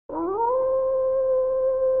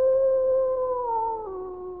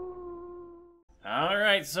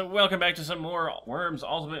Alright, so welcome back to some more Worms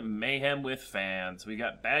Ultimate Mayhem with fans. We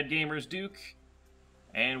got Bad Gamers Duke,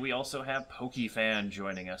 and we also have PokeFan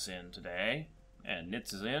joining us in today. And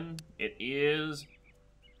Nitz is in.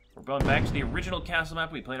 We're going back to the original castle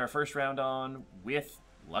map we played our first round on with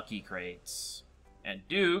Lucky Crates. And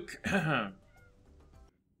Duke...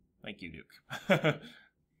 Thank you, Duke.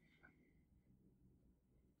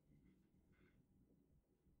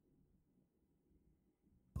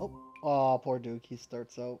 Oh, poor Duke. He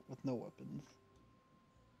starts out with no weapons.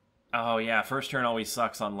 Oh yeah, first turn always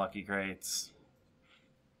sucks on Lucky Crates.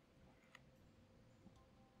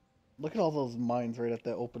 Look at all those mines right at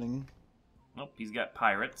that opening. Nope, he's got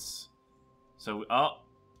pirates. So, oh.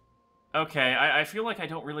 Okay, I feel like I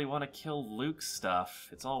don't really want to kill Luke's stuff.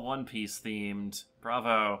 It's all One Piece themed.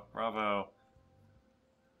 Bravo, bravo.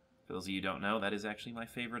 For those of you who don't know, that is actually my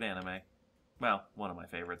favorite anime. Well, one of my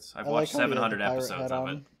favorites. I've watched 700 episodes of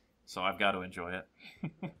it, so I've got to enjoy it.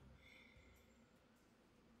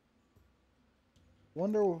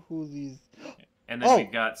 Wonder who these... And then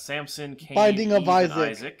we've got Samson, Cain, Binding of Eve, and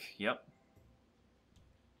Isaac. Yep.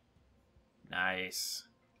 Nice.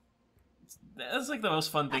 That's like the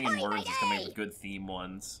most fun thing in Worms is coming up with good theme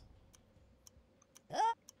ones.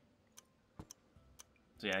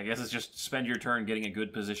 So yeah, I guess it's just spend your turn getting a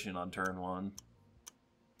good position on turn one.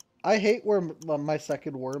 I hate where my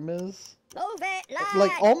second worm is. Move it, lad.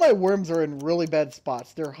 Like, all my worms are in really bad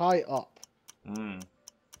spots. They're high up. Hmm.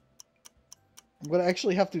 I'm going to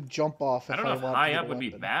actually have to jump off if I want to don't know if high up would be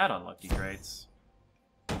bad on Lucky Crates.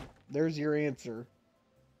 There's your answer.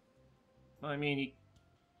 Well, I mean...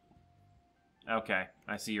 Okay,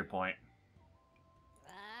 I see your point.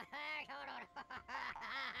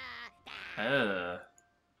 Alright,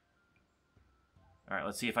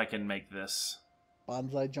 let's see if I can make this.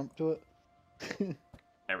 Bonsai jump to it.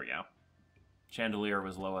 There we go. Chandelier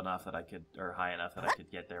was low enough that I could, or high enough that I could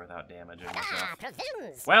get there without damaging myself.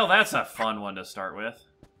 Well, that's a fun one to start with.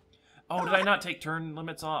 Oh, did I not take turn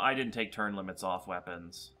limits off? I didn't take turn limits off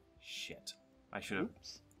weapons. Shit. I should have.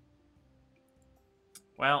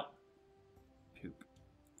 Well, poop.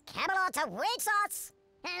 Camelot to Wigsots!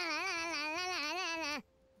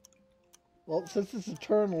 Well, since it's a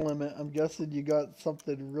turn limit, I'm guessing you got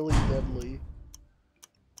something really deadly.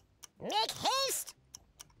 Make haste!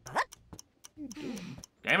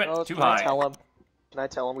 Damn it, Oh, too can high. Can I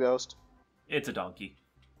tell him, Ghost? It's a donkey.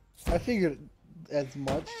 I figured as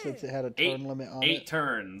much since it had a turn limit on it. 8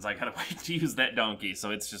 turns. I gotta wait to use that donkey, so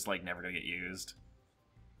it's just like never gonna get used.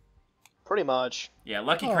 Pretty much. Yeah,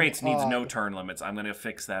 Lucky Crates needs no turn limits. I'm gonna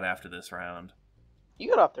fix that after this round. You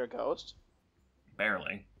got up there, Ghost.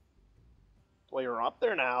 Barely. Well, you're up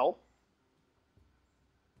there now.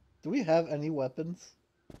 Do we have any weapons?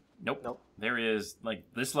 Nope. Nope. There is, like,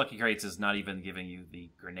 this Lucky Crates is not even giving you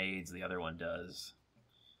the grenades the other one does.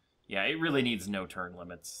 Yeah, it really needs no turn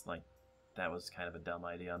limits. Like, that was kind of a dumb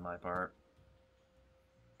idea on my part.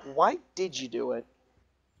 Why did you do it?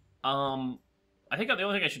 I think the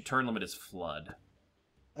only thing I should turn limit is Flood.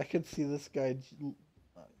 I could see this guy...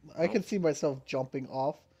 I could see myself jumping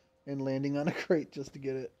off and landing on a crate just to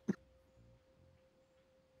get it.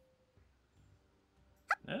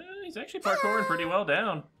 He's actually parkouring pretty well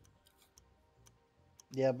down.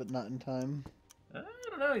 Yeah, but not in time. I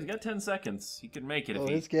don't know, he's got 10 seconds. He can make it Oh, if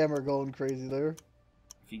his camera going crazy there. if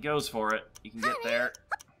he goes for it. He can get there.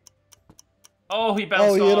 Oh, he bounced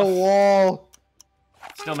off. Oh, he hit a wall.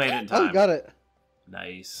 Still made it in time. Oh, got it.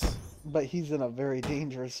 Nice. But he's in a very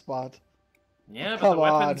dangerous spot. Yeah, but Come the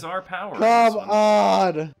weapons on. are power. Come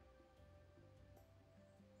on!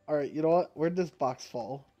 Alright, you know what? Where'd this box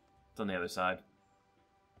fall? It's on the other side.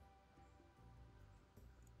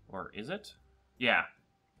 Or is it? Yeah.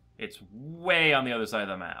 It's way on the other side of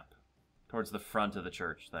the map. Towards the front of the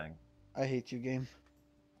church thing. I hate you, game.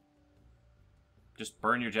 Just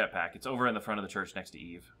burn your jetpack. It's over in the front of the church next to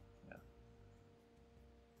Eve. Yeah.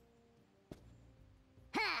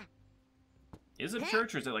 Is it a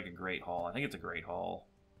church or is it like a great hall? I think it's a great hall.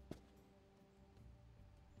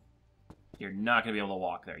 You're not going to be able to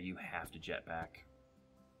walk there. You have to jetpack.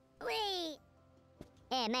 Wait.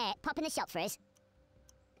 Hey, mate, pop in the shop for us.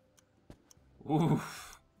 Oof.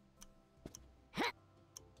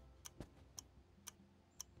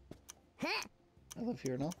 I live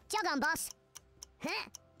here now. Jog on, boss.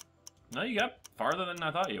 No, you got farther than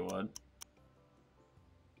I thought you would.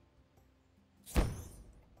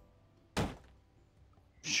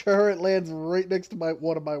 Sure, it lands right next to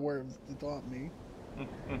one of my worms to taunt me.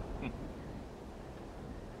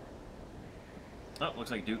 Oh,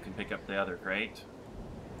 looks like Duke can pick up the other crate.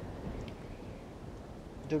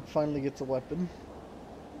 Duke finally gets a weapon.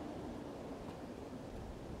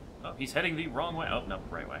 Oh, he's heading the wrong way. Oh, no,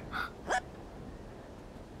 right way.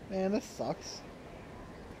 Man, this sucks.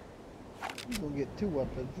 I'm gonna get 2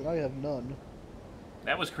 weapons, and I have none.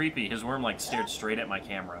 That was creepy. His worm, like, stared straight at my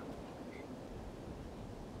camera.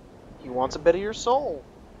 He wants a bit of your soul.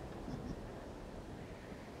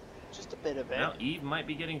 Just a bit of it. Well, Eve might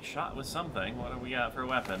be getting shot with something. What do we got for a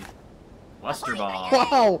weapon? Luster bomb.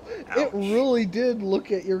 Wow! Ouch. It really did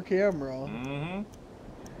look at your camera. Mm-hmm.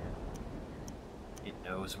 It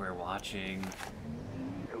knows we're watching.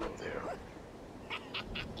 Hello there.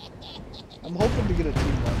 I'm hoping to get a 2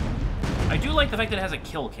 weapon. I do like the fact that it has a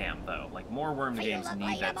kill cam, though. Like, more worm games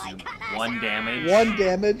need that to 1 damage. 1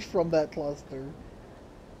 damage from that cluster.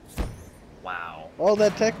 Wow. Oh,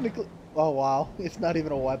 that technically... Oh, wow. It's not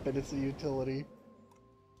even a weapon, it's a utility.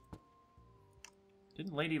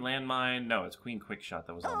 Didn't Lady Landmine... No, it's Queen Quickshot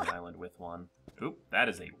that was on the island with one. Oop, that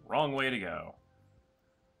is a wrong way to go.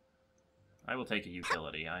 I will take a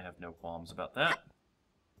utility. I have no qualms about that.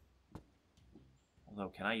 Although,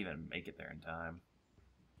 can I even make it there in time?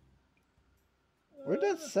 Where'd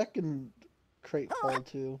that second crate fall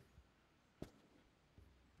to?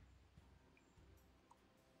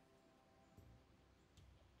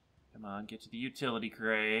 Come on, get to the utility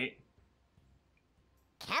crate.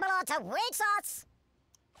 Camelot of weight sauce.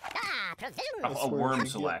 Ah, provisions. Oh, That's a where worm you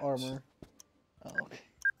get select. Armor. Oh, okay.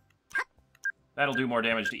 That'll do more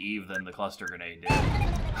damage to Eve than the cluster grenade did.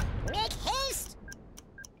 Make haste.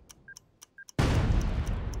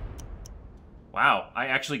 Wow, I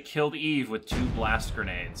actually killed Eve with 2 blast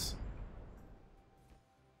grenades.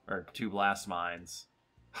 Or 2 blast mines.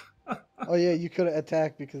 Oh yeah, you could have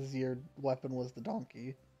attacked because your weapon was the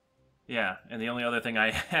donkey. Yeah, and the only other thing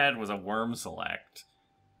I had was a worm select.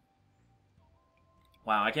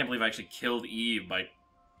 Wow, I can't believe I actually killed Eve by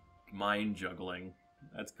mind juggling.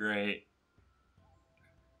 That's great.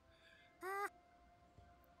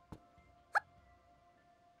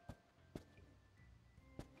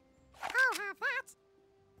 I'll have that.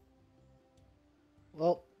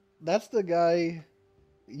 Well, that's the guy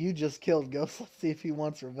you just killed, Ghost. Let's see if he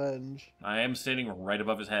wants revenge. I am standing right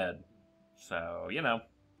above his head. So, you know.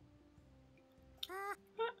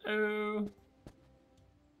 Uh-oh.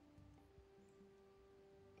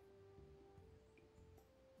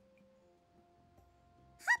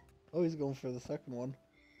 Oh, he's going for the second one.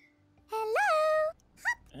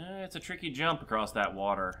 Hello. It's a tricky jump across that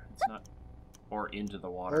water. It's not... Or into the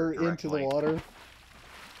water Or into the directly. water.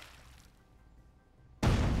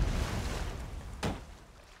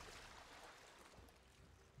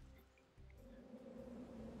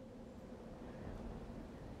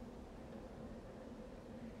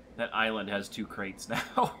 That island has 2 crates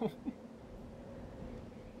now.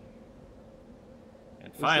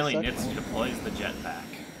 And finally, second Nitz one? deploys the jetpack.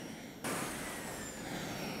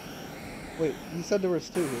 Wait, you said there was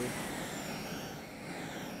 2 here.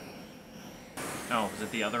 Oh, is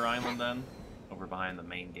it the other island then? Over behind the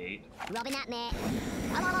main gate? Rubbing that mate.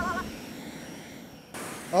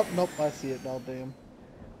 Oh, nope, I see it now, damn.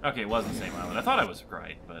 Okay, it was the same island. I thought I was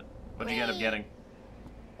right, but what did you end up getting?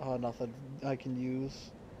 Oh, nothing I can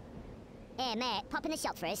use. Hey mate, pop in the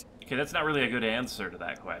shop for us. Okay, that's not really a good answer to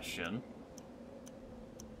that question.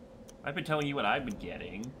 I've been telling you what I've been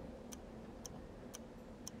getting.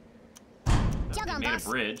 Jog You on, made a boss.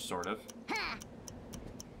 bridge, sort of. Ha.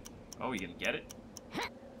 Oh, you gonna get it?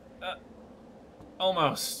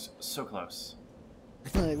 Almost. So close.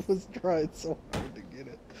 I was trying so hard to get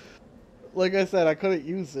it. Like I said, I couldn't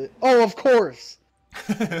use it. Oh, of course!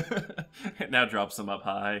 It now drops them up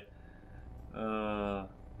high.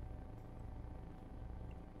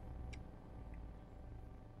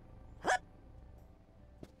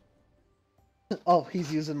 Oh,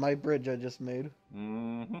 he's using my bridge I just made.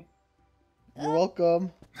 Mm-hmm. You're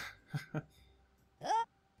welcome.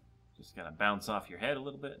 Just gotta bounce off your head a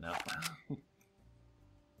little bit. No.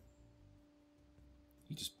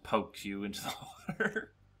 He just pokes you into the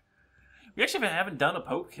water. We actually haven't done a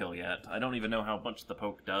poke kill yet. I don't even know how much the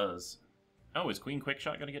poke does. Oh, is Queen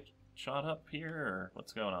Quickshot gonna get shot up here, or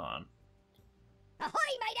what's going on? Ahoy,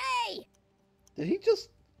 matey! Did he just...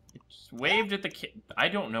 It just waved at the kid. I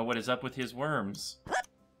don't know what is up with his worms.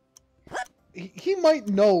 He might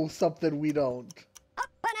know something we don't. Up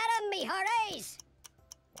and at 'em, me hearties!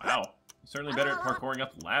 Wow. Certainly better at parkouring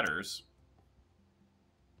up ladders.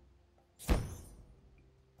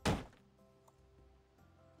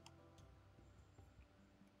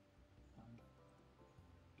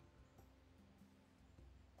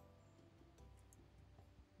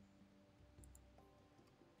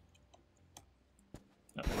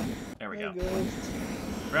 Oh, there we go. There he goes.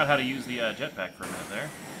 Forgot how to use the jetpack for a minute there.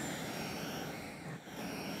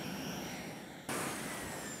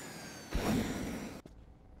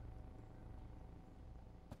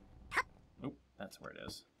 where it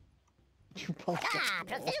is. You bumped Ah, it.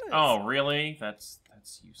 provisions. Oh, really? That's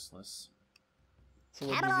useless. So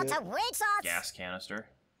what do you Camelot get? awaits us. Gas canister.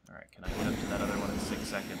 Alright, can I get up to that other one in 6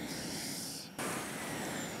 seconds?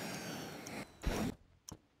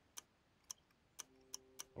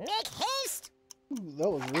 Make haste. Ooh, that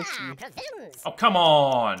was Ah, risky. provisions. Oh, come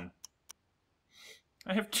on!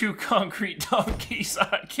 I have 2 concrete donkeys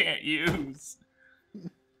I can't use.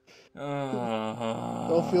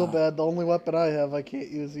 Don't feel bad. The only weapon I have, I can't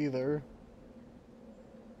use either.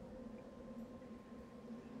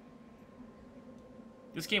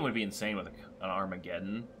 This game would be insane with an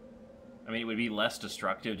Armageddon. I mean, it would be less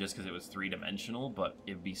destructive just because it was 3-dimensional, but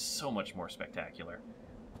it would be so much more spectacular.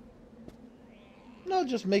 No,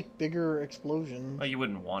 just make bigger explosions. Well, you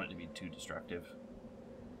wouldn't want it to be too destructive.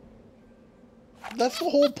 That's the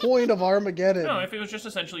whole point of Armageddon. No, if it was just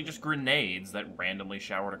essentially just grenades that randomly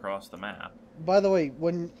showered across the map. By the way,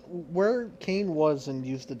 where Kane was and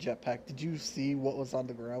used the jetpack, did you see what was on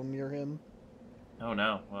the ground near him? Oh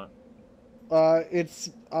no, what? It's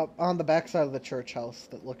on the backside of the church house,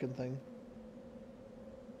 that looking thing.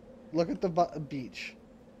 Look at the beach.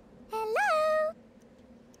 Hello.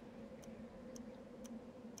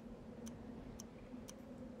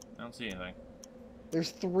 I don't see anything.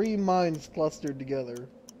 There's 3 mines clustered together.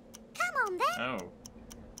 Come on then. Oh.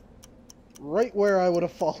 Right where I would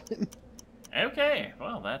have fallen. Okay,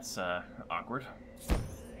 well, that's, awkward.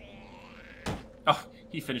 Oh,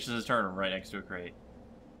 he finishes his turn right next to a crate.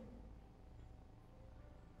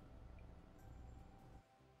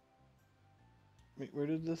 Wait, where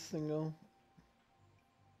did this thing go?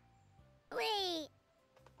 Wait.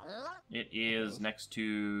 It is next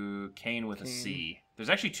to Kane with a Kane. C. There's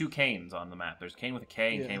actually 2 Kanes on the map. There's Kane with a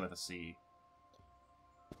K and Yeah. Kane with a C.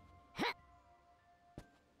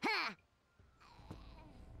 Ha.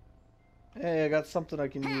 Hey, I got something I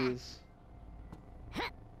can use.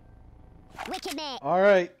 Wicked mate.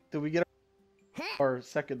 Alright, did we get our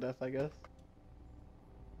second death, I guess?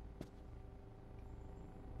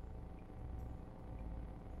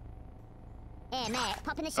 Hey mate,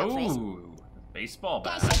 pop in the shop first. Ooh, baseball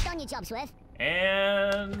Get bat. shit done your job's worth.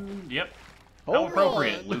 And, yep. How Home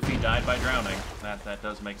appropriate. run! Luffy died by drowning. That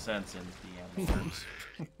does make sense in the terms.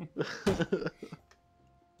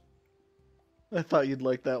 I thought you'd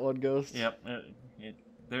like that one, Ghost. Yep.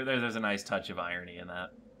 There's a nice touch of irony in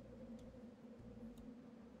that.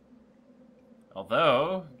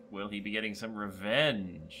 Although, will he be getting some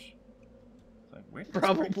revenge? It's like, where did this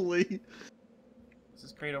crate- Probably. Is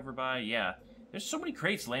this crate over by? Yeah. There's so many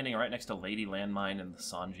crates landing right next to Lady Landmine in the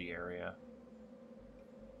Sanji area.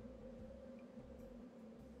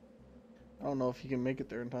 I don't know if you can make it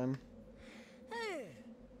there in time.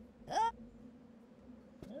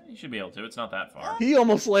 You should be able to. It's not that far. He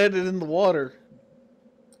almost landed in the water.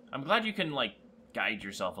 I'm glad you can, like, guide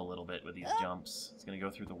yourself a little bit with these jumps. Is he going to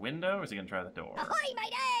go through the window, or is he going to try the door? Ahoy,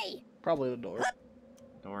 matey! Probably the door.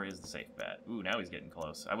 Door is the safe bet. Ooh, now he's getting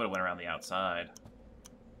close. I would have went around the outside.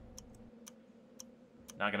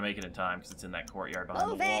 Not going to make it in time, because it's in that courtyard behind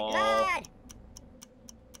Move the it, wall. lad!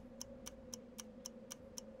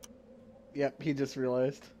 Yep, he just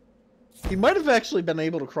realized. He might have actually been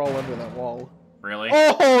able to crawl under that wall. Really?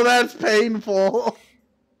 Oh, that's painful!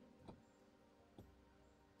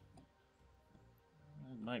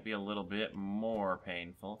 It might be a little bit more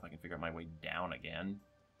painful if I can figure out my way down again.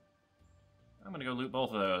 I'm gonna go loot both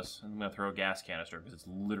of those. I'm gonna throw a gas canister because it's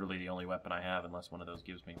literally the only weapon I have unless one of those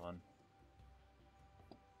gives me one.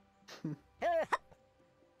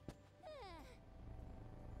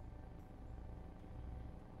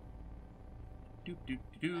 Doop, doop,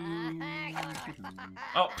 doop, doop.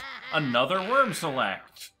 Oh, another worm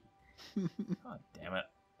select! God damn it.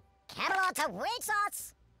 Camelot awaits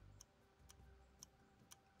us!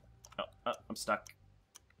 Oh, I'm stuck.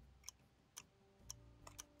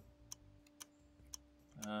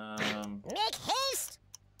 Make haste!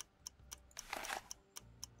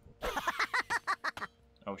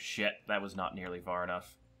 Oh shit, that was not nearly far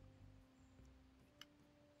enough.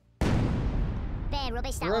 Bear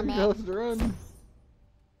rubbish that Run, one, mate. Ghost, run!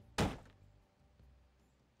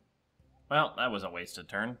 Well, that was a wasted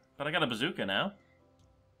turn, but I got a bazooka now.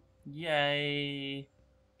 Yay!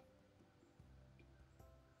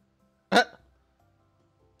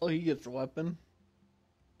 Oh, he gets a weapon.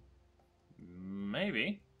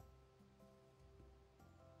 Maybe.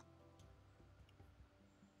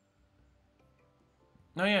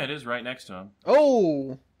 Oh yeah, it is right next to him.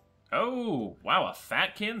 Oh! Oh, wow, a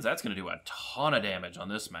Fatkins? That's going to do a ton of damage on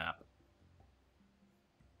this map.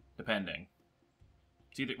 Depending.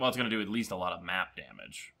 It's either, well, it's going to do at least a lot of map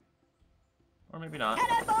damage. Or maybe not.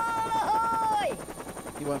 Cannonball ahoy!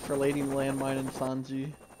 He went for Lady Landmine and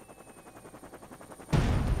Sanji.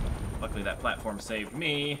 Luckily that platform saved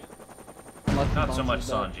me. Unless Not so Sanji's much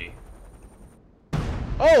dead. Sanji.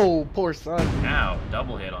 Oh, poor Sanji. Ow,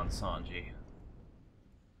 double hit on Sanji.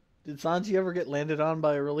 Did Sanji ever get landed on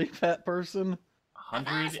by a really fat person?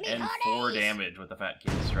 104 damage with the Fat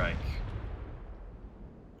Kid Strike.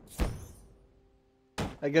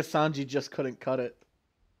 I guess Sanji just couldn't cut it.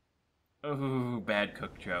 Ooh, bad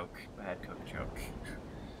cook joke. Bad cook joke.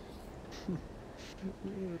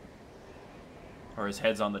 Or his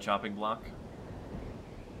head's on the chopping block.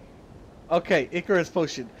 Okay, Icarus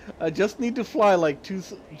Potion. I just need to fly like 2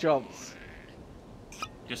 jumps.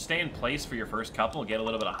 Just stay in place for your first couple, get a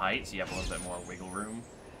little bit of height so you have a little bit more wiggle room.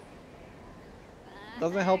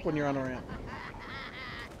 Doesn't help when you're on a ramp.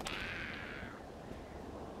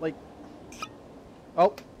 Like...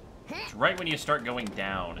 Oh. It's right when you start going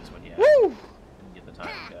down is when you Woo! get the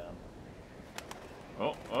timing down.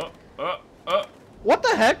 Oh. What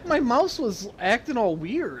the heck? My mouse was acting all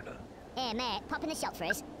weird. Hey, mate, pop in the shop for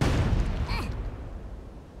us.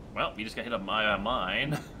 Well, you just got hit on my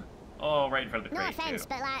mine. Oh, right in front of the No crate, offense, too.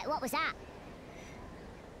 but like, what was that?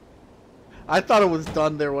 I thought it was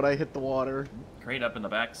done there when I hit the water. Crate up in the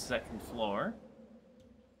back second floor.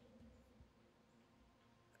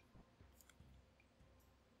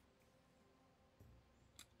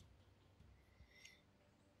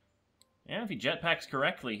 Yeah, if he jetpacks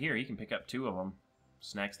correctly here, he can pick up 2 of them.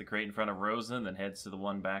 Snacks the crate in front of Rosen, then heads to the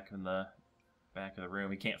one back in the back of the room.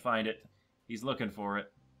 He can't find it. He's looking for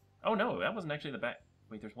it. Oh no, that wasn't actually the back.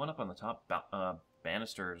 Wait, there's one up on the top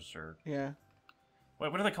banisters or... Yeah.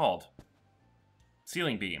 Wait, what are they called?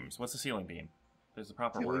 Ceiling beams. What's a ceiling beam? There's the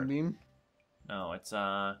proper Ceiling word. beam? No, it's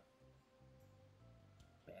banister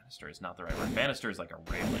is not the right word. Banister is like a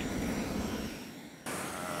railing.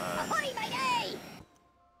 Ahoy, matey!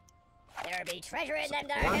 There be treasure in them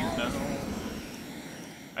there Or, hills. no.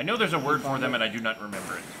 I know there's a word for them and I do not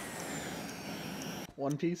remember it.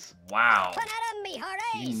 One Piece? Wow. Put out of me,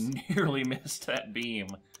 Horace! He nearly missed that beam.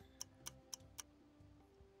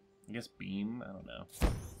 I guess beam? I don't know.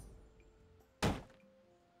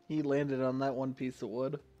 He landed on that one piece of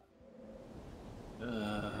wood.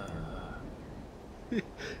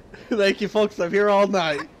 Thank you, folks. I'm here all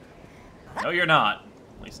night. No, you're not.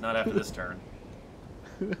 At least not after this turn.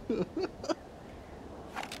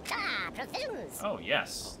 Ah, provisions! Oh,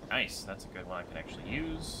 yes. Nice. That's a good one I can actually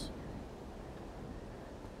use.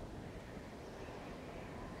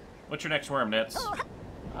 What's your next worm, Nits?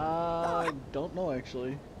 I don't know,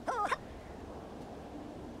 actually.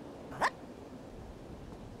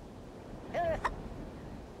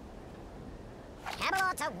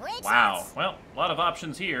 Camelot awaits Wow. us. Well, a lot of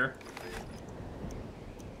options here.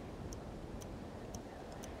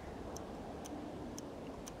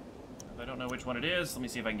 If I don't know which one it is, let me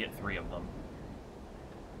see if I can get 3 of them.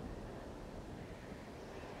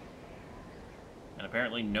 And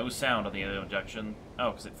apparently no sound on the other injection.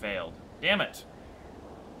 Oh, because it failed. Damn it!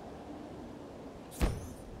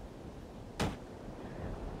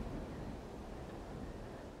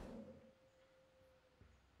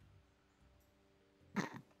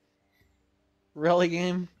 Rally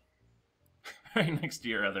game? Right next to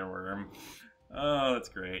your other worm. Oh, that's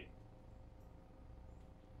great.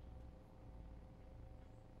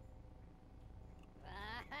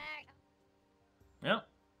 Yep.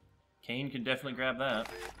 Kane can definitely grab that.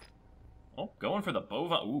 Oh, going for the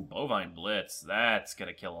bovine. Ooh, bovine blitz. That's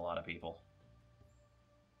gonna kill a lot of people.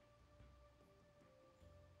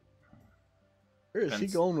 Where is he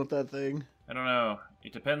Depends. going with that thing? I don't know.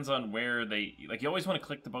 It depends on where they... Like, you always want to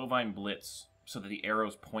click the bovine blitz so that the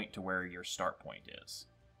arrows point to where your start point is.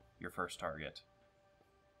 Your first target.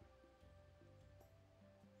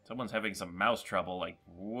 Someone's having some mouse trouble, like,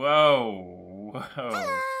 whoa!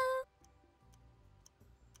 Whoa.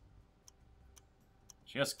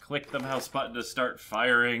 Just click the mouse button to start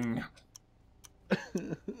firing.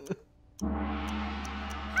 Yeah,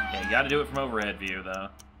 you gotta do it from overhead view, though.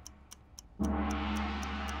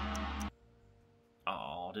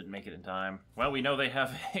 Oh, didn't make it in time. Well, we know they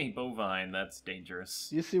have a bovine. That's dangerous.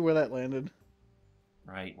 You see where that landed?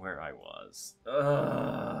 Right where I was.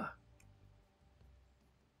 Ugh.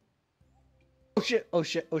 Oh shit, oh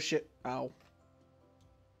shit, oh shit. Ow.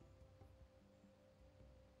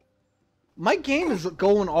 My game is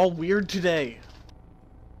going all weird today.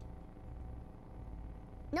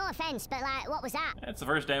 No offense, but like, what was that? That's the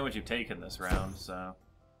first damage you've taken this round, so...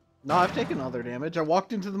 No, I've taken other damage. I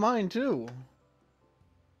walked into the mine too.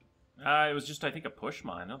 It was just, I think, a push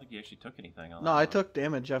mine. I don't think you actually took anything on No, that I one. took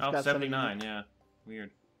damage. I've Oh, got 79, yeah. Weird.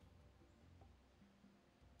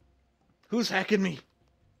 Who's hacking me?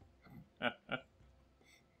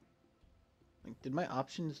 Did my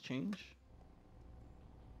options change?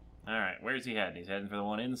 Alright, where's he heading? He's heading for the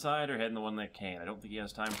one inside or heading the one that can? I don't think he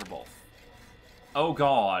has time for both. Oh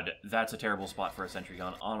god, that's a terrible spot for a sentry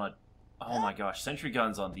gun on a... Oh my gosh, sentry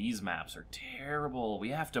guns on these maps are terrible. We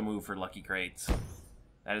have to move for lucky crates.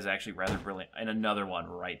 That is actually rather brilliant. And another one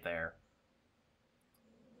right there.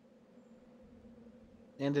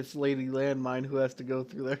 And it's Lady Landmine who has to go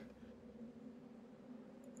through there.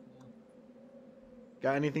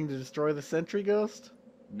 Got anything to destroy the sentry ghost?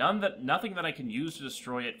 Nothing that I can use to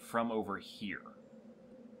destroy it from over here.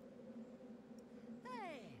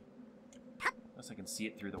 Unless I can see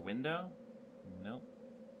it through the window? Nope.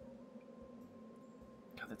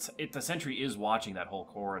 God, the sentry is watching that whole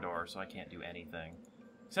corridor, so I can't do anything.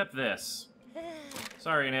 Except this.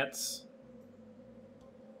 Sorry, Nits.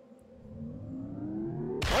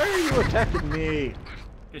 Why are you attacking me?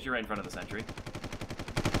 Because you're right in front of the sentry.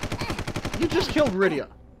 You just killed Rydia.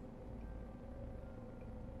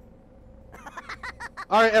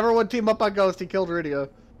 Alright, everyone team up on Ghost. He killed Rydia.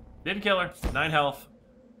 Didn't kill her. 9 health.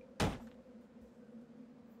 And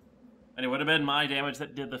it would have been my damage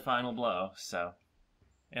that did the final blow, so...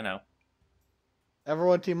 You know.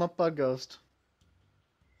 Everyone team up on Ghost.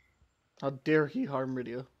 How dare he harm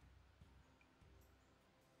Rydia?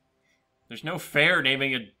 There's no fair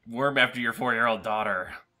naming a worm after your 4-year-old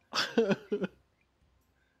daughter.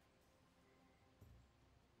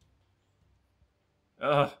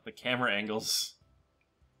 Ugh, the camera angles.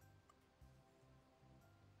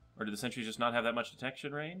 Or did the sentry just not have that much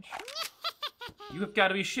detection range? You have got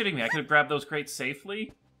to be shitting me. I could have grabbed those crates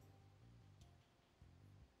safely.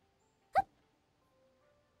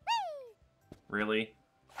 Really?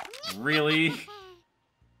 Really?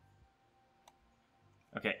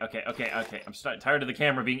 Okay. I'm tired of the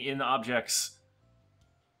camera being in objects.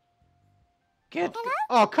 Get...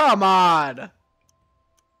 Oh, come on!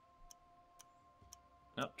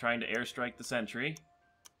 Nope, trying to airstrike the sentry.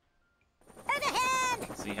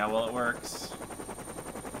 Overhead! See how well it works.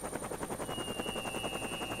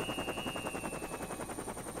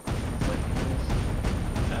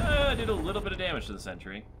 I did a little bit of damage to the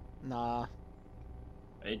sentry. Nah.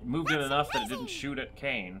 It moved it enough that it didn't shoot at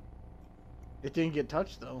Kane. It didn't get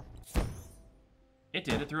touched, though. It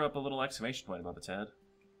did. It threw up a little exclamation point above its head.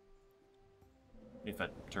 If a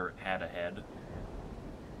turret had a head.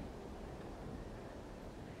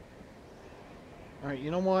 Alright,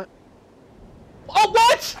 you know what? Oh,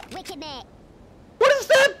 what?! Wicked mate. What is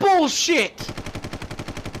that bullshit?!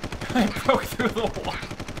 I broke through the wall.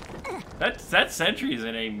 That sentry's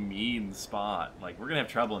in a mean spot. Like, we're gonna have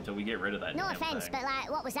trouble until we get rid of that No damn offense, thing. but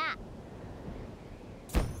like, what was that?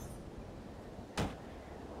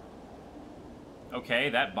 Okay,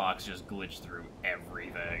 that box just glitched through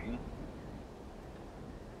everything.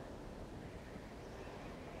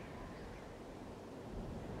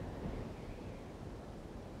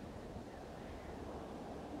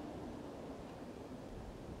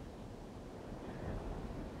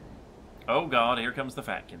 Oh god, here comes the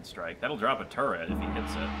Fatkin strike. That'll drop a turret if he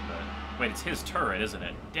hits it, but... Wait, it's his turret, isn't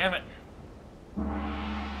it? Damn it!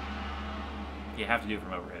 You have to do it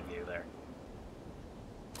from overhead view there.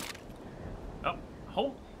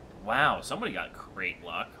 Oh, wow, somebody got great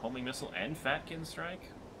luck. Homing missile and Fatkin strike?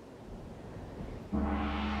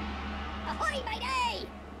 Ahoy, matey!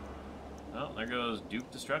 Well, there goes Duke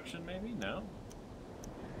destruction, maybe? No?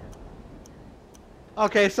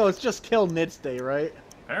 Okay, so it's just kill Nid's Day, right?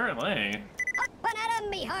 Apparently. Open at 'em,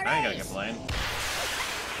 me I ain't gonna hearties! complain.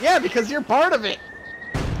 Yeah, because you're part of it!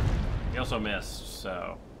 He also missed,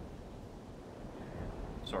 so...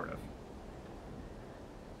 Sort of.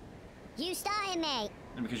 You starting, mate?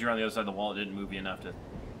 And because you're on the other side of the wall, it didn't move you enough to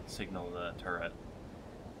signal the turret.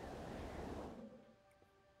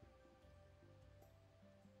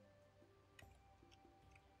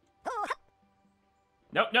 Oh,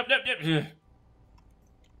 Nope.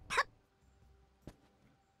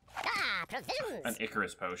 ah, provisions! An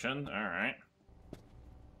Icarus potion, alright.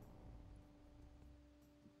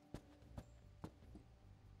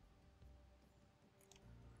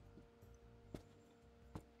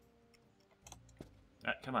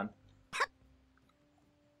 Come on.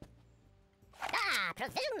 Ah,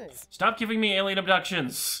 provisions! Stop giving me alien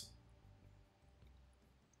abductions!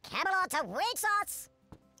 Camelot to Wixots!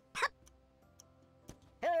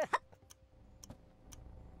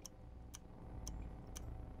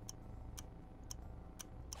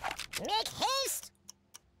 Make haste!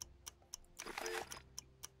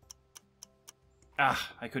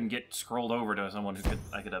 Ah, I couldn't get scrolled over to someone who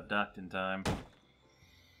I could abduct in time.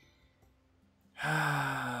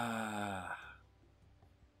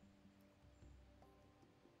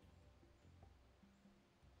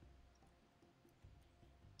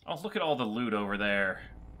 Oh, look at all the loot over there.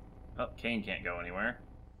 Oh, Kane can't go anywhere.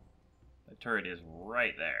 The turret is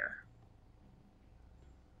right there.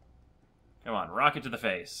 Come on, rocket to the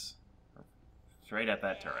face. Straight at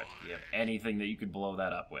that turret. Do you have anything that you could blow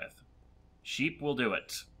that up with? Sheep will do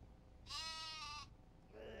it.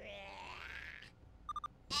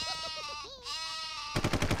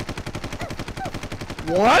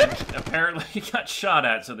 What? Apparently he got shot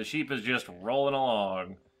at, so the sheep is just rolling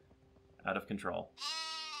along. Out of control.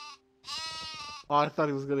 Oh, I thought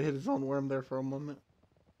he was gonna hit his own worm there for a moment.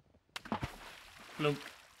 Plunk.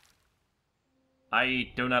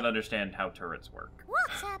 I do not understand how turrets work.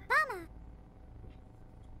 What a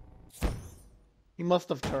bummer. He must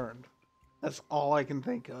have turned. That's all I can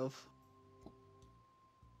think of.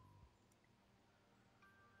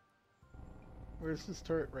 Where's this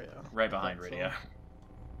turret? Right, Right behind Radio.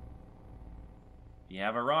 You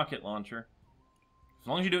have a rocket launcher. As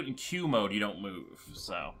long as you do it in Q mode, you don't move,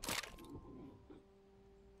 so...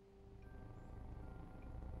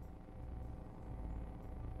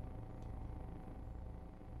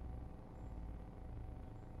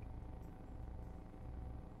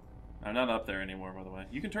 I'm not up there anymore, by the way.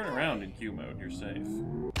 You can turn around in Q mode, you're safe.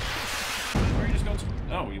 Or you just going to...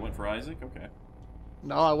 Oh, you went for Isaac? Okay.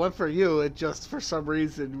 No, I went for you. It just, for some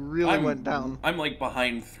reason, really went down. I'm, like,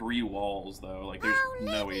 behind 3 walls, though. Like, there's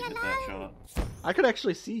no way to hit that shot. I could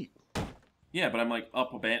actually see. Yeah, but I'm, like,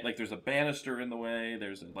 up a like, there's a banister in the way,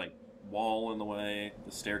 there's a, like, wall in the way,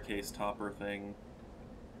 the staircase topper thing.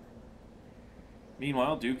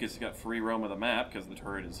 Meanwhile, Duke has got free roam of the map, because the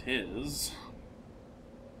turret is his.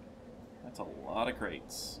 That's a lot of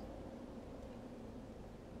crates.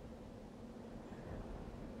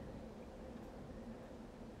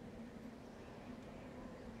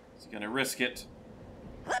 He's gonna risk it.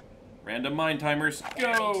 Random mine timers,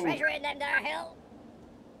 go! Treasure in them there hill.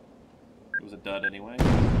 It was a dud anyway.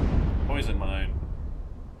 Poison mine.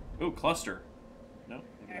 Ooh, cluster. No.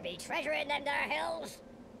 There be treasure in them there hills.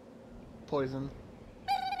 Poison.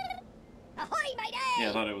 Ahoy, matey!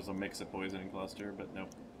 Yeah, I thought it was a mix of poison and cluster, but nope.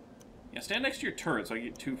 Yeah, stand next to your turret so I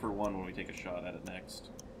get 2 for 1 when we take a shot at it next.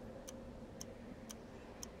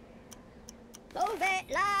 Move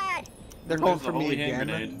it, lad! They're going There's for the me holy hand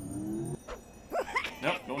again. grenade.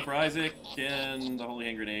 Nope, going for Isaac, and the holy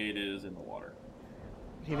hand grenade is in the water.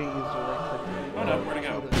 He didn't use the right click. Oh no, where'd it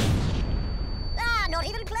go? Ah, not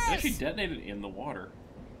even close! It actually detonated in the water.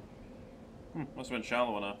 Must have been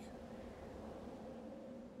shallow enough.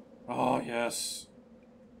 Oh, yes.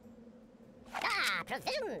 Ah,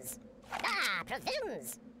 provisions! Ah,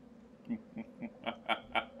 provisions!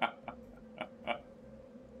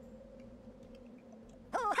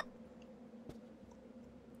 Oh,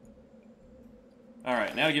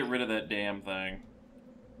 Alright, now get rid of that damn thing.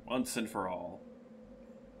 Once and for all.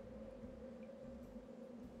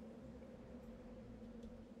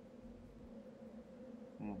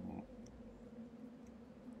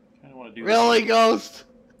 Kinda wanna do Really, that. Ghost?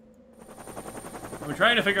 I'm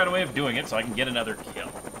trying to figure out a way of doing it so I can get another kill.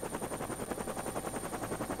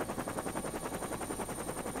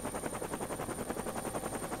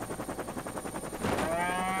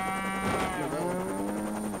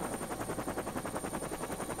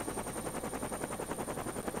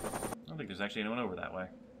 I don't think there's actually anyone over that way.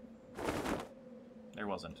 There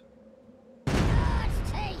wasn't.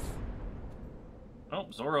 God's teeth! Oh,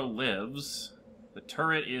 Zorro lives. The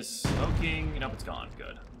turret is smoking. Nope, it's gone.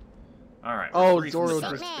 Good. Alright. Oh, free from the Zoro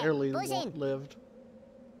turret. just barely Buzz in. lived.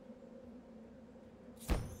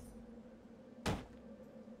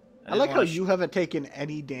 I like how you haven't taken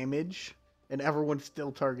any damage, and everyone's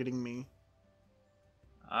still targeting me.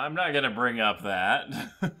 I'm not gonna bring up that.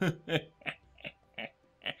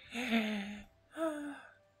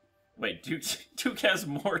 Wait, Duke has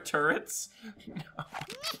more turrets?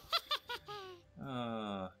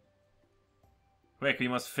 No. Quick, we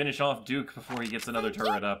must finish off Duke before he gets another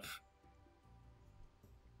turret up.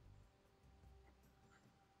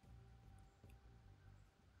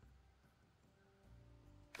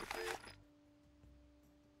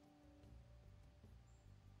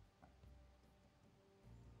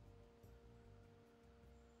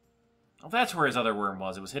 Oh, that's where his other worm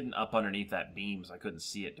was. It was hidden up underneath that beam, so I couldn't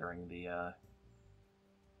see it during the,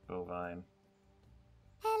 bovine.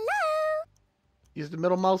 Hello? Use the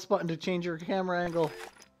middle mouse button to change your camera angle.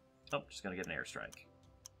 Oh, just gonna get an airstrike.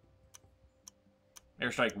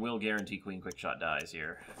 Airstrike will guarantee Queen Quickshot dies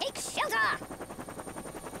here. Take shelter!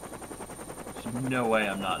 There's no way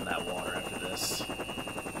I'm not in that water after this.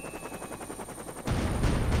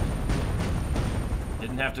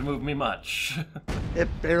 Didn't have to move me much. It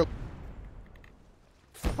barely...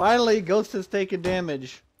 Finally, Ghost has taken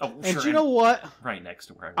damage. Oh, And sure. you know what? Right next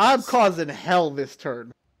to where I was. I'm causing hell this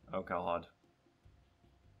turn. Oh, God.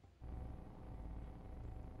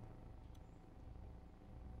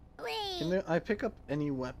 Wee. Can I pick up any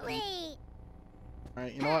weapon? Wee.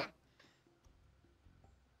 Alright, you know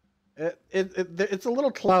what? It's a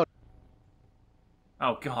little cloudy.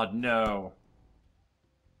 Oh, God, no.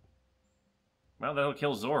 Well, that'll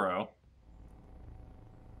kill Zorro.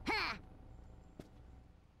 Ha.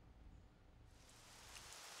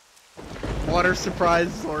 Water surprise,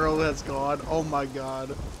 Zorro has gone. Oh my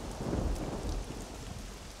god.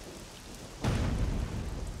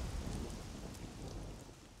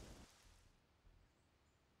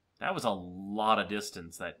 That was a lot of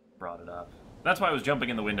distance that brought it up. That's why I was jumping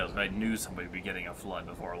in the windows, but I knew somebody would be getting a flood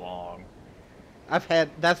before long.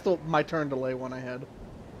 That's my turn delay one I had.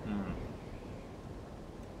 Hmm.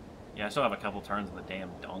 Yeah, I still have a couple turns on the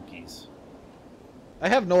damn donkeys. I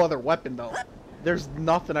have no other weapon though. There's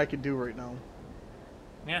nothing I can do right now.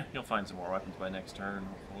 Yeah, you'll find some more weapons by next turn,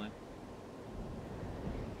 hopefully.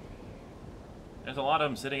 There's a lot of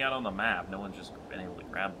them sitting out on the map. No one's just been able to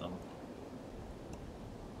grab them.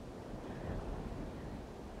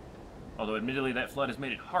 Although, admittedly, that flood has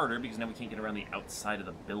made it harder because now we can't get around the outside of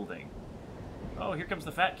the building. Oh, here comes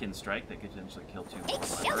the Fatkin strike that could potentially kill 2 more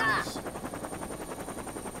of my birds.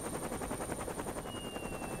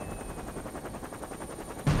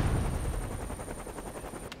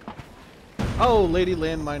 Oh, Lady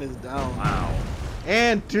Landmine is down. Wow.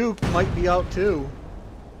 And Duke might be out too.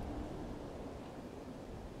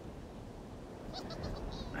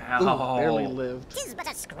 Ooh, Ow. barely lived. 'Tis but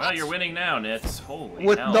a scratch. Well, you're winning now, Nits. Holy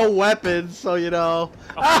With hell. no weapons, so you know.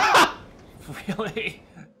 Oh, really?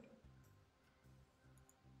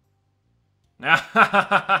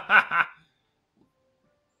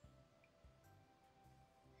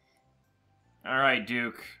 Alright,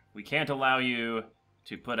 Duke. We can't allow you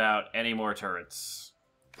to put out any more turrets.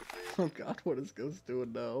 Oh god, what is Ghost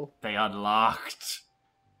doing now? They unlocked.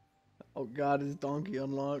 Oh god, is Donkey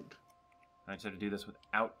unlocked? I just have to do this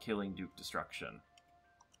without killing Duke Destruction.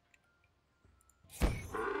 You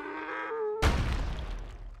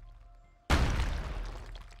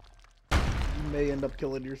may end up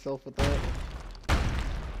killing yourself with that.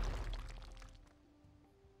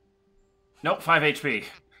 Nope, 5 HP.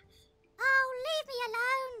 Oh, leave me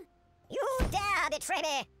alone. You dare betray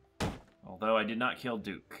me. Although I did not kill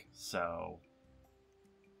Duke, so...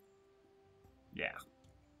 yeah.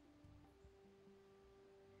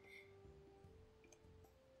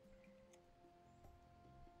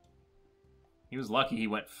 He was lucky he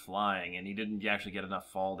went flying, and he didn't actually get enough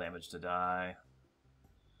fall damage to die.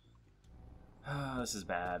 This is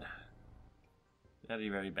bad. Very,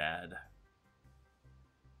 very bad.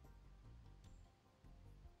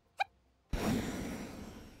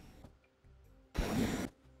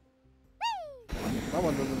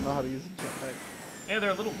 Someone doesn't know how to use a jetpack. Yeah,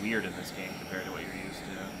 they're a little weird in this game compared to what you're used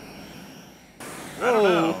to. I Whoa. don't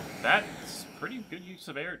know. That's pretty good use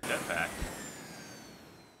of air jetpack.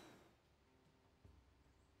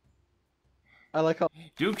 I like how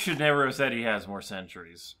Duke should never have said he has more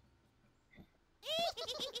centuries.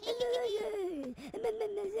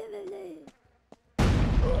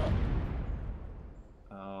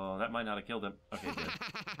 Oh, that might not have killed him. Okay, good.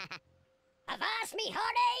 Avast me,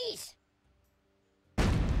 hearties!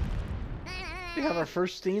 we have our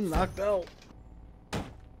first team knocked out.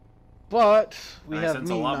 But we I have sense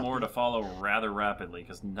me a lot not- more to follow rather rapidly,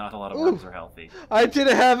 because not a lot of Ooh. worms are healthy. I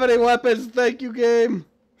didn't have any weapons, thank you, game.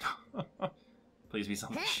 Please be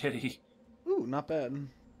something shitty. Ooh, not bad.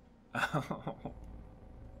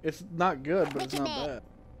 It's not good, but it's not bad.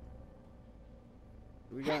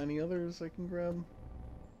 Do we got any others I can grab?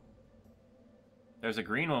 There's a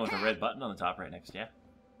green one with a red button on the top right next to you.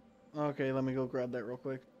 Okay, let me go grab that real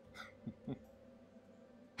quick.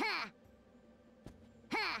 Ha!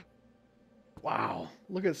 Ha! Wow,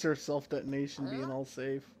 look at Sir Self-Detonation being all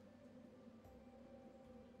safe.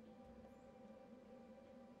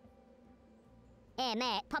 Hey,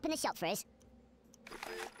 mate, pop in the shop for us.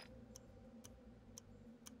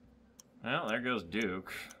 Well, there goes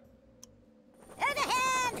Duke.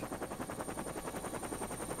 Overhead!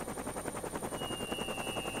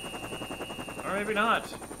 Or maybe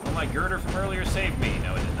not. Well, my girder from earlier saved me.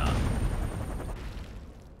 No, it did not.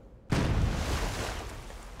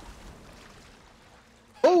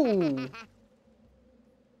 Oh!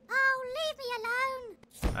 Oh, leave me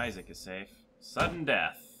alone! Isaac is safe. Sudden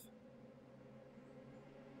death.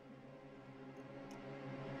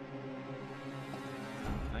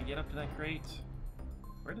 Can I get up to that crate?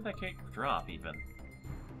 Where did that crate drop, even?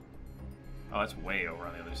 Oh, it's way over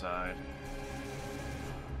on the other side.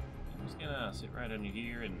 just gonna sit right under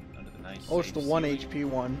here and under the nice. Oh, it's the safe 1 ceiling. HP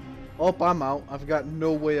one. Oh, I'm out. I've got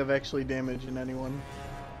no way of actually damaging anyone.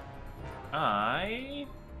 I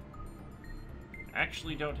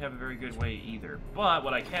actually don't have a very good way either, but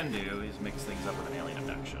what I can do is mix things up with an alien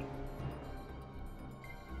abduction.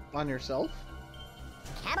 On yourself?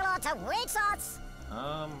 Camelot to weak sauce.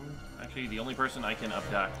 Actually, the only person I can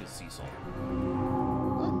abduct is Cecil.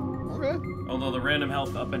 Oh, okay. Although the random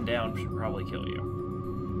health up and down should probably kill you.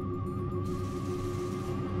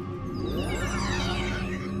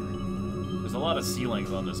 There's a lot of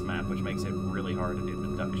ceilings on this map, which makes it really hard to do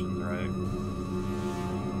abductions, right?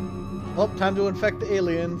 Oh, time to infect the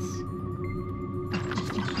aliens.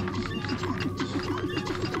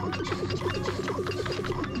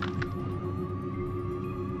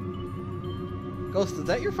 Ghost, is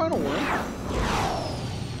that your final worm?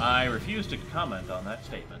 I refuse to comment on that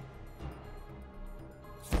statement.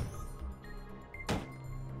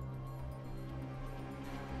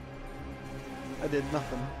 I did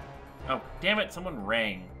nothing. Oh, damn it, someone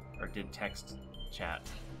rang. Or did text chat.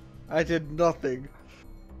 I did nothing.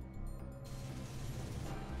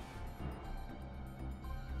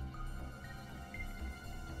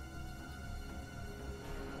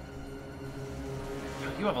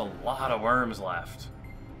 You have a lot of worms left.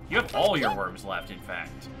 You have all your worms left, in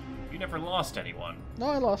fact. You never lost anyone. No,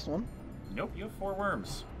 I lost one. Nope, you have 4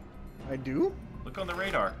 worms. I do? Look on the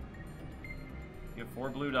radar. You have 4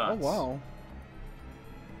 blue Oh, dots. wow.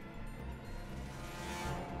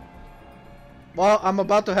 Well, I'm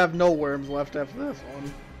about to have no worms left after this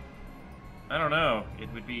one. I don't know.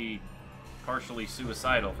 It would be partially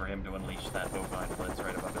suicidal for him to unleash that bovine blitz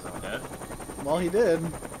right above his own head. Well, he did.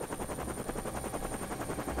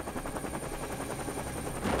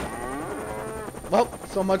 Well,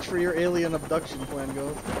 so much for your alien abduction plan,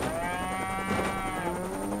 Ghost.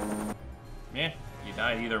 Yeah, you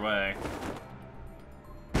died either way.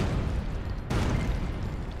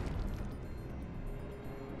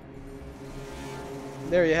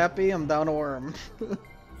 There, you happy? I'm down a worm.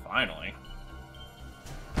 Finally.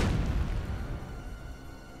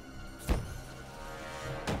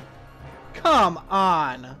 Come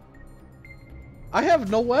on! I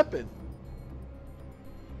have no weapon.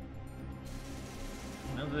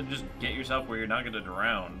 Well, then just get yourself where you're not going to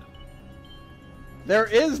drown. There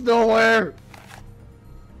is nowhere!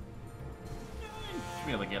 You should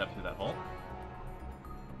be able to get up through that hole.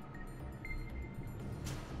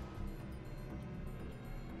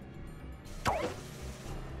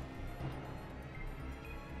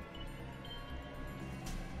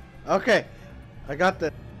 Okay, I got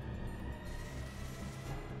this.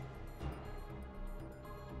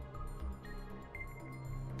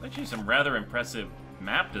 Actually, some rather impressive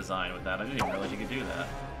map design with that. I didn't even realize you could do that.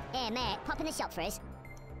 Hey, mate, pop in the shop for us.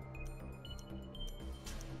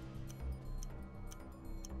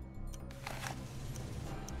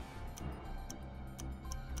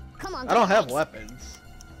 Come on, I don't have guys. weapons.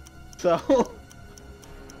 So...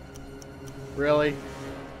 Really?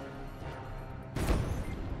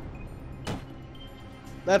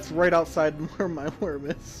 That's right outside where my worm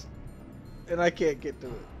is. And I can't get to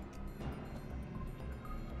it.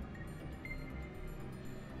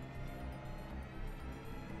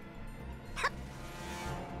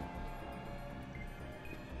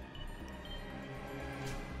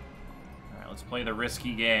 Alright, let's play the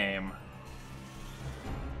risky game.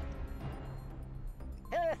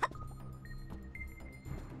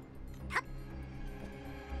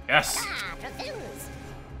 Yes! Ah, refuse.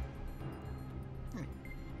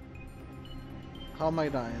 How am I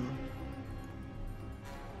dying?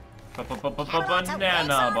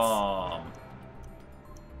 Banana bomb!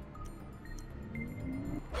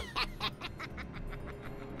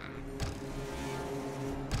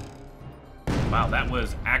 Wow, that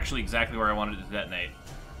was actually exactly where I wanted it to detonate.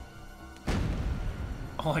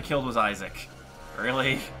 All I killed was Isaac.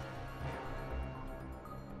 Really?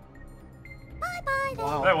 Bye-bye then.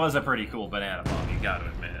 Wow. That was a pretty cool banana bomb, you gotta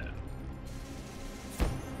admit.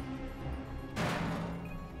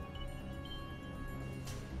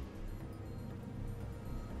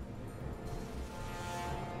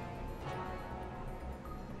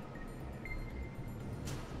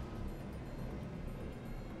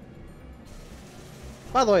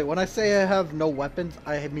 By the way, when I say I have no weapons,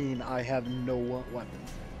 I mean I have no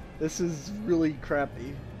weapons. This is really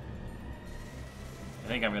crappy. I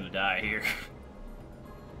think I'm gonna die here.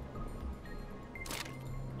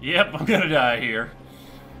 Yep, I'm gonna die here.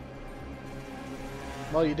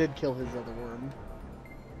 Well, you did kill his other worm.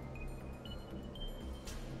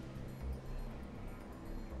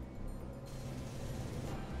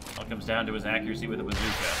 All comes down to his accuracy with a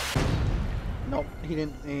bazooka. Nope, he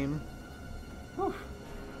didn't aim. Whew.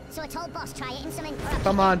 So I told boss try it in some incorruption.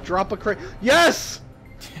 Come on, drop a crate. Yes!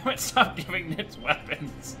 Damn it, stop giving Nits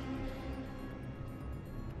weapons.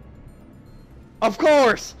 Of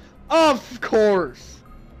course! Of course!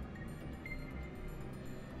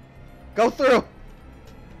 Go through!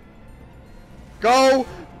 Go!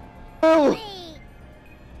 Oh! Whee!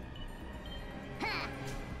 Ha!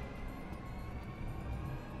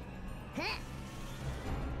 Ha!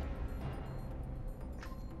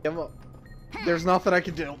 Give up. There's nothing I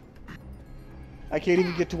can do. I can't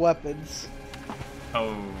even get to weapons.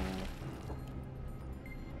 Oh.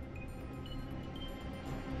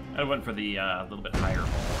 I went for the little bit higher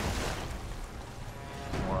hole.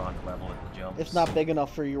 More on level with the jumps. It's not big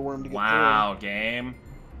enough for your worm to get Wow, game.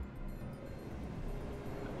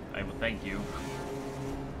 I will thank you.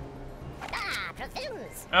 Ah,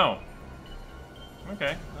 provisions! Oh.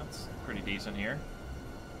 Okay, that's pretty decent here.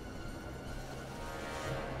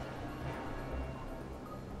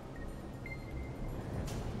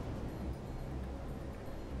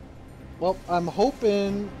 through. Well, I'm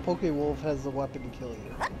hoping PokeWolf has the weapon to kill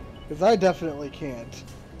you. Because I definitely can't.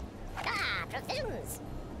 Ah, provisions!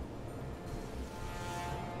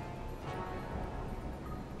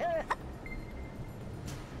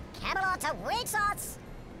 Camelot to Wigsots!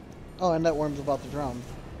 Oh, and that worm's about to drown.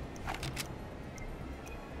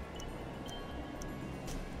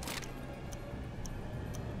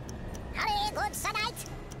 Hurry, good Sunite!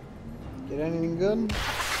 Get anything good?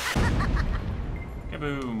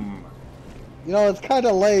 Kaboom. You know, it's kind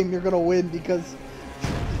of lame you're gonna win because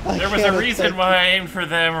There was a reason why I aimed for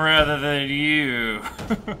them rather than you.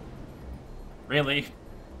 Really?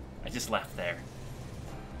 I just left there.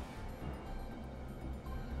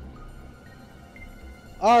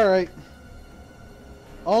 Alright.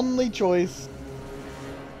 Only choice.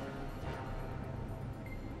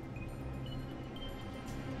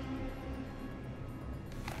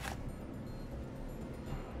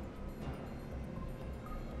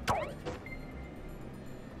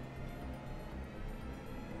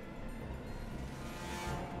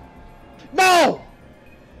 No!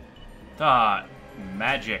 Ah,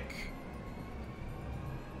 magic.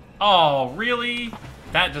 Oh, really?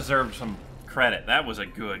 That deserved some credit. That was a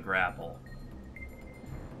good grapple.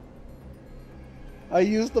 I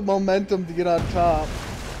used the momentum to get on top.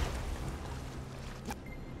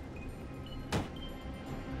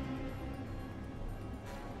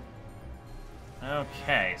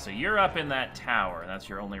 Okay, so you're up in that tower. That's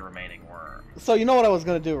your only remaining worm. So you know what I was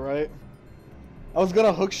gonna do, right? I was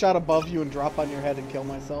gonna hook shot above you and drop on your head and kill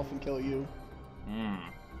myself and kill you. Hmm.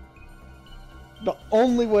 The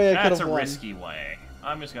only way I could That's have a won. risky way.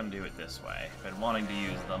 I'm just gonna do it this way. Been wanting to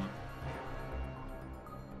use them.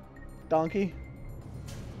 Donkey.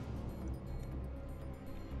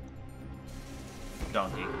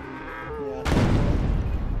 Donkey. Yeah.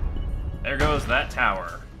 There goes that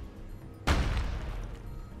tower.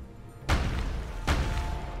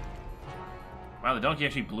 Wow, the donkey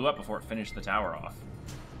actually blew up before it finished the tower off.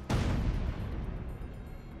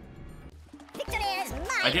 Victory is mine!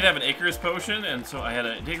 I did have an Icarus potion, and so I had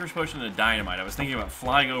an Icarus potion and a dynamite. I was thinking about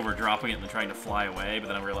flying over, dropping it, and then trying to fly away, but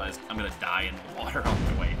then I realized I'm gonna die in the water on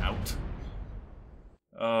my way out.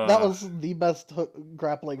 That was the best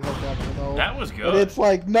grappling hook ever, though. That was good. But it's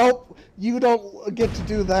like, nope, you don't get to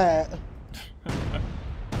do that.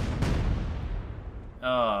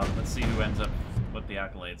 Let's see who ends up, what the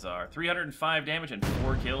accolades are. 305 damage and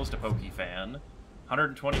 4 kills to Pokefan.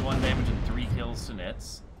 121 damage and 3 kills to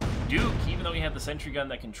Nits. Duke, even though he had the sentry gun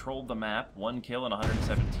that controlled the map, 1 kill and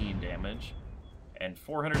 117 damage. And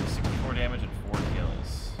 464 damage and 4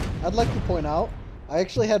 kills. I'd like to point out, I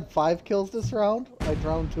actually had 5 kills this round. I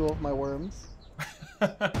drowned 2 of my worms.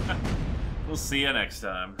 We'll see you next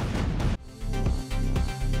time.